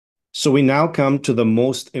So we now come to the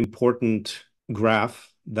most important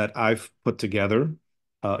graph that I've put together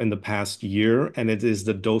in the past year, and it is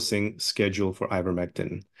the dosing schedule for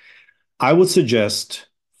ivermectin. I would suggest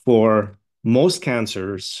for most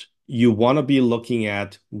cancers, you want to be looking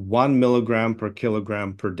at 1 milligram per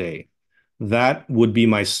kilogram per day. That would be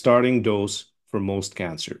my starting dose for most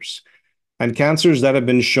cancers. And cancers that have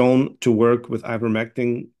been shown to work with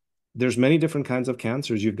ivermectin, there's many different kinds of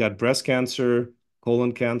cancers. You've got breast cancer,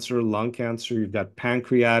 colon cancer, lung cancer, you've got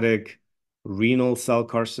pancreatic, renal cell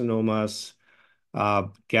carcinomas,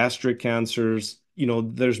 gastric cancers.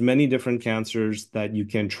 There's many different cancers that you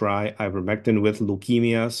can try ivermectin with,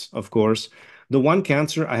 leukemias, of course. The one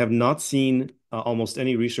cancer I have not seen almost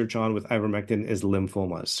any research on with ivermectin is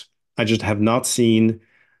lymphomas. I just have not seen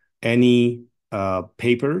any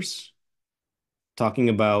papers talking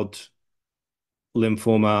about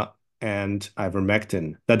lymphoma and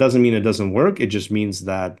ivermectin. That doesn't mean it doesn't work. It just means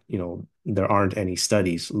that, there aren't any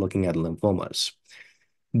studies looking at lymphomas.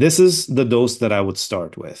 This is the dose that I would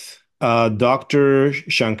start with. Dr.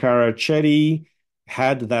 Shankara Chetty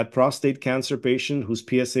had that prostate cancer patient whose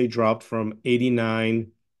PSA dropped from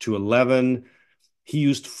 89 to 11. He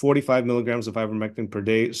used 45 milligrams of ivermectin per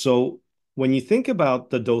day. So when you think about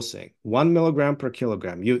the dosing, 1 milligram per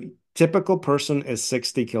kilogram, typical person is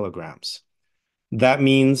 60 kilograms. That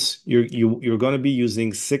means you're going to be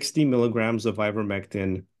using 60 milligrams of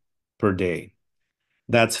ivermectin per day.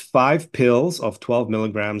 That's 5 pills of 12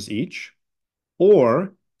 milligrams each,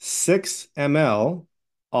 or 6 ml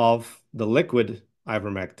of the liquid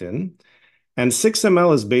ivermectin. And 6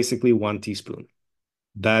 ml is basically 1 teaspoon.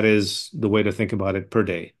 That is the way to think about it per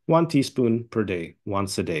day. 1 teaspoon per day,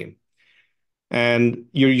 once a day. And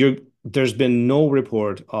there's been no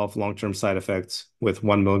report of long-term side effects with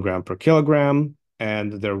 1 milligram per kilogram.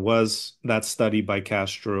 And there was that study by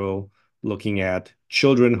Castro looking at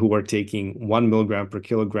children who were taking 1 milligram per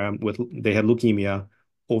kilogram they had leukemia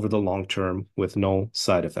over the long term with no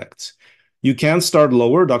side effects. You can start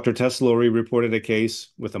lower. Dr. Tess Lawrie reported a case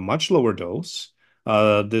with a much lower dose.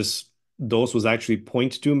 This dose was actually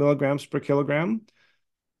 0.2 milligrams per kilogram.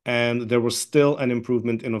 And there was still an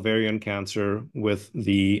improvement in ovarian cancer with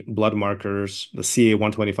the blood markers, the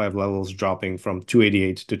CA-125 levels dropping from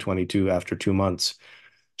 288 to 22 after 2 months.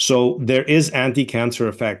 So there is anti-cancer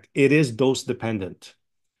effect. It is dose dependent.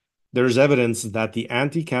 There's evidence that the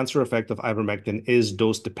anti-cancer effect of ivermectin is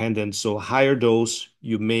dose dependent. So higher dose,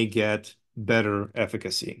 you may get better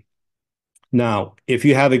efficacy. Now, if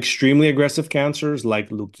you have extremely aggressive cancers like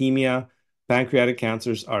leukemia, pancreatic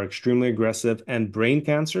cancers are extremely aggressive, and brain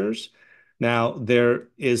cancers. Now, there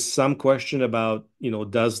is some question about,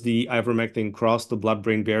 does the ivermectin cross the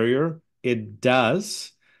blood-brain barrier? It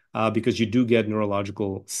does, because you do get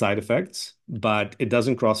neurological side effects, but it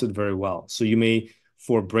doesn't cross it very well. So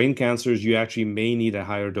for brain cancers, you actually may need a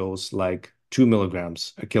higher dose, like 2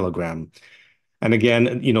 milligrams a kilogram. And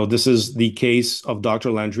again, this is the case of Dr.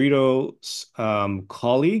 Landrito's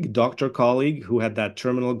doctor colleague, who had that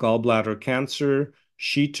terminal gallbladder cancer.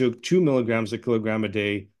 She took 2 milligrams a kilogram a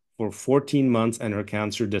day for 14 months and her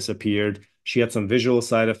cancer disappeared. She had some visual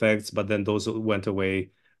side effects, but then those went away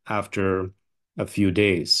after a few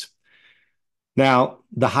days. Now,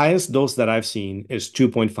 the highest dose that I've seen is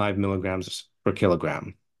 2.5 milligrams per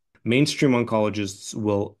kilogram. Mainstream oncologists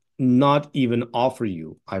will not even offer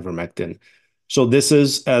you ivermectin. So this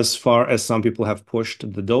is as far as some people have pushed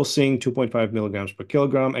the dosing, 2.5 milligrams per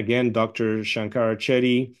kilogram. Again, Dr. Shankara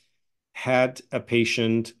Chetty had a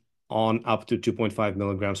patient on up to 2.5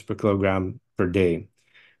 milligrams per kilogram per day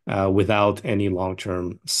without any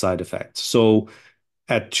long-term side effects. So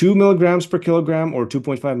at 2 milligrams per kilogram or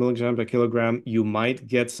 2.5 milligrams per kilogram, you might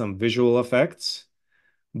get some visual effects,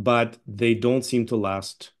 but they don't seem to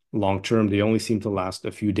last long-term. They only seem to last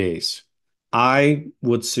a few days. I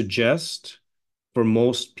would suggest for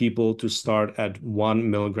most people to start at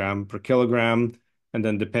 1 milligram per kilogram, and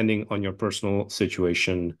then depending on your personal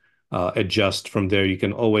situation, adjust from there. You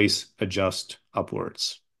can always adjust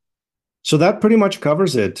upwards. So that pretty much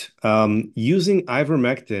covers it. Using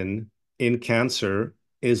ivermectin in cancer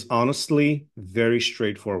is honestly very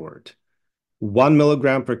straightforward. 1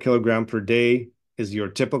 milligram per kilogram per day is your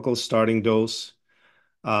typical starting dose.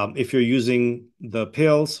 If you're using the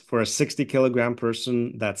pills for a 60-kilogram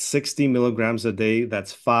person, that's 60 milligrams a day.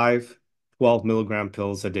 That's 12 milligram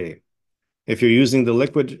pills a day. If you're using the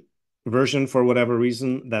liquid version for whatever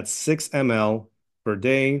reason, that's 6 ml per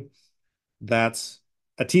day. That's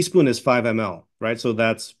a teaspoon is 5 ml, right? So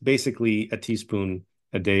that's basically a teaspoon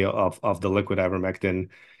a day of the liquid ivermectin.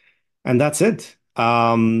 And that's it.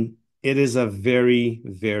 It is a very,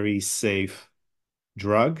 very safe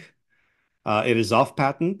drug. It is off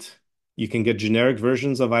patent. You can get generic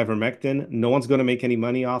versions of ivermectin. No one's going to make any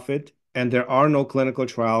money off it. And there are no clinical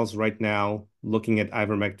trials right now looking at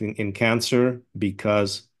ivermectin in cancer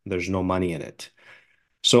because there's no money in it.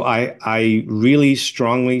 So I really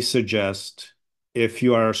strongly suggest if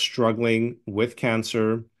you are struggling with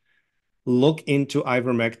cancer, look into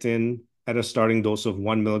ivermectin at a starting dose of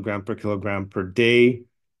 1 milligram per kilogram per day.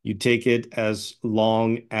 You take it as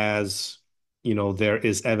long as there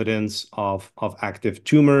is evidence of active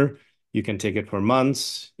tumor. You can take it for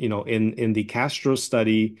months. In the Castro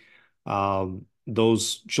study,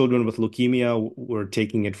 those children with leukemia were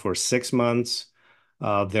taking it for 6 months.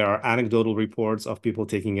 There are anecdotal reports of people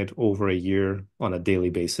taking it over a year on a daily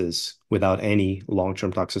basis without any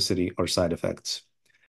long-term toxicity or side effects.